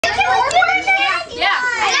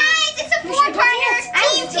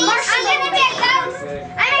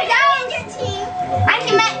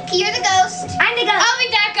the ghost. I'll be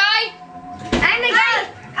that guy. I'm the guy.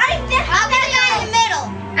 I'll be the guy in the middle.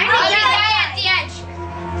 I'm I'll the be the ghost. guy at the edge.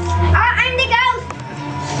 I'm the ghost.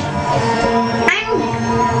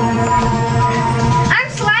 I'm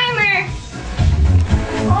Slimer.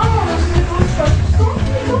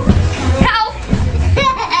 Help.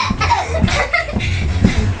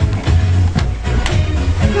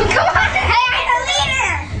 Come on. Hey, I'm the leader.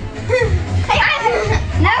 Hey,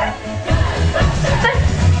 no.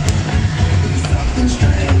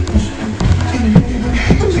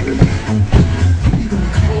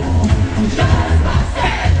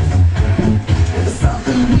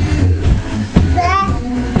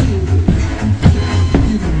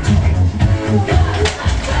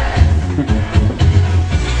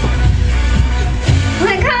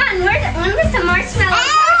 Where's the marshmallow?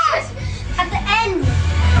 At the end.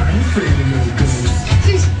 I'm afraid of no ghosts.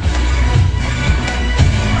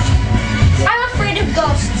 I'm afraid of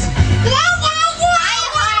ghosts.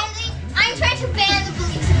 I'm trying to ban the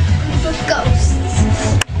belief of ghosts.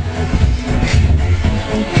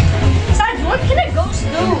 Besides, what can a ghost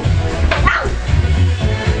do? Ow!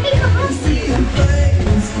 Hey, come on. Seeing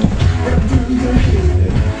things right through your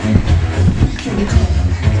head. Can you come?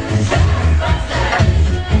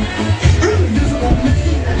 Invisible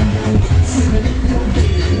man sitting in your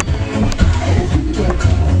bed. Oh, who don't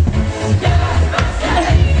come?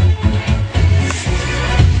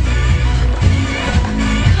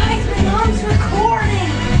 Guys, my mom's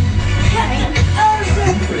recording.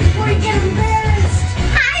 Before you get embarrassed.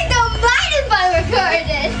 I don't mind if I record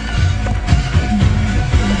it.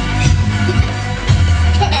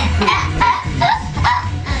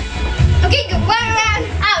 Okay, go one around.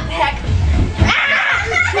 Out, heck.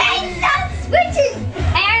 I'm not switching.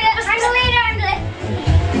 I'm the leader.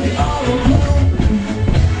 All alone.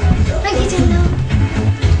 I need to know.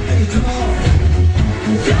 Hey, come on.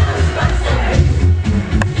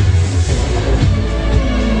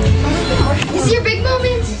 This is your big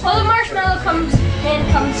moment. Well, the marshmallow comes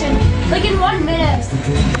in like in 1 minute.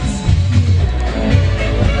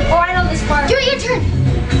 Oh, I know this part. Do it your turn.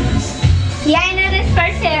 Yeah, I know this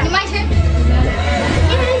part too. My turn.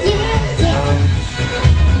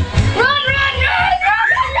 Run, run, run, run,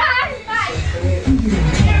 run, run!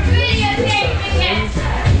 You're videotaping it.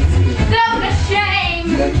 So a shame.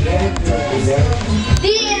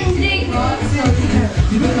 The ending.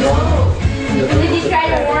 Did you try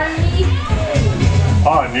to warn me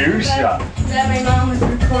Oh, new shot. that my mom was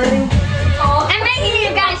recording? Oh, I'm making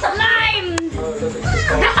you guys slime.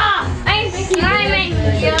 I'm sliming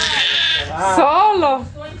you. Solo.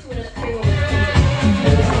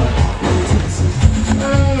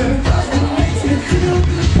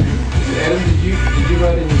 Adam, did you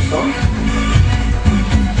write in your song?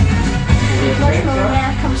 Marshmallow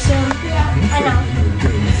Man comes soon. I know.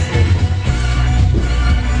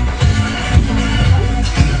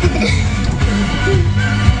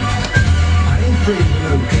 I ain't afraid of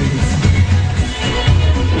no ghosts.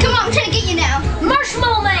 Come on, I'm trying to get you now.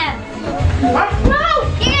 Marshmallow Man! No,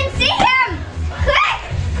 you can see him. Quick.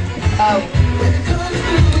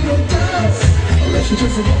 Unless you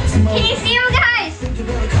just walk some Can you see him, guys?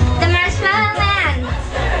 The Marshmallow Man.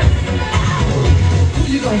 Who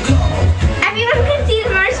you gonna call?